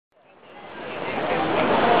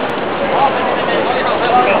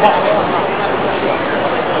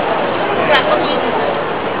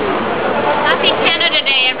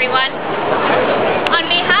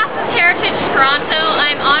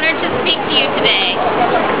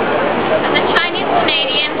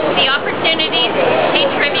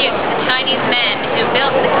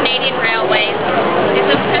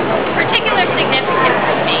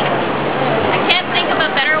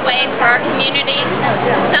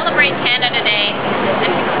celebrate Canada Day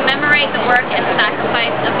and to commemorate the work and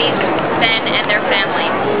sacrifice of these men and their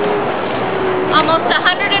families. Almost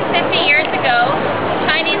 150 years ago,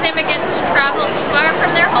 Chinese immigrants traveled far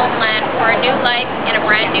from their homeland for a new life in a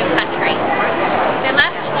brand new country. They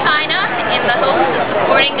left China in the hopes of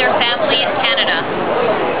supporting their family in Canada.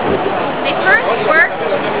 They first worked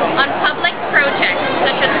on public projects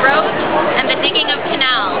such as roads and the digging of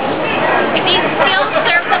canals. These skills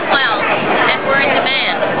served them well and were in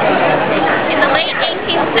demand. In the late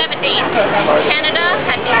 1870s, Canada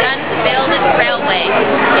had begun to build its railway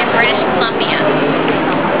in British Columbia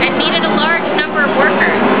and needed a large number of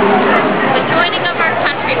workers. The joining of our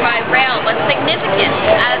country by rail was significant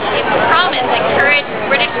as its promise encouraged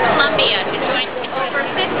British Columbia to join. Over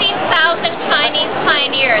 15,000 Chinese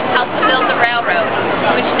pioneers helped to build the railroad,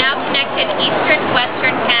 which now connected eastern to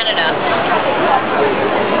western Canada.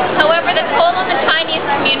 However, the toll on the Chinese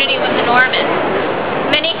community was enormous.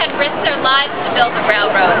 Many had risked their lives to build the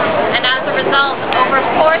railroad, and as a result, over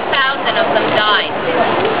 4,000 of them died.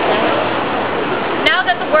 Now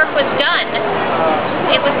that the work was done,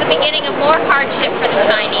 it was the beginning of more hardship for the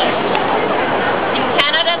Chinese. In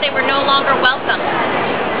Canada, they were no longer welcome.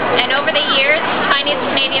 And over the years, Chinese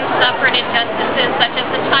Canadians suffered injustices such as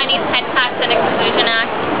the Chinese Head Tax and Exclusion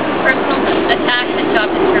Act, personal attacks, and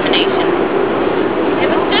job discrimination. It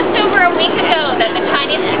was just over a week ago that the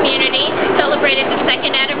Chinese community celebrated the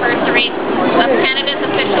second anniversary of Canada's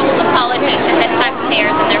official apology to head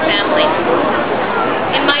taxpayers and their families.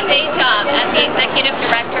 In my day job as the Executive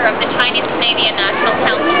Director of the Chinese Canadian National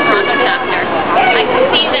Council Toronto chapter, I can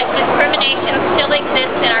see that discrimination still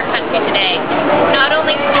exists in our country today, not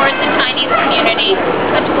only towards the Chinese community,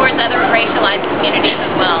 but towards other racialized communities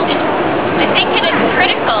as well. I think it is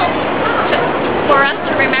critical for us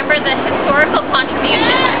to remember the historical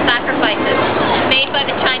contributions and sacrifices made by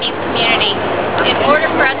the Chinese community in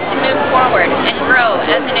order for us to move forward and grow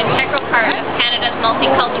as an integral part of Canada's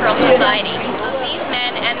multicultural society. These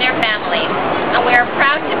men and their families, and we are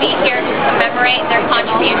proud to be here to commemorate their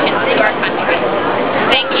contributions.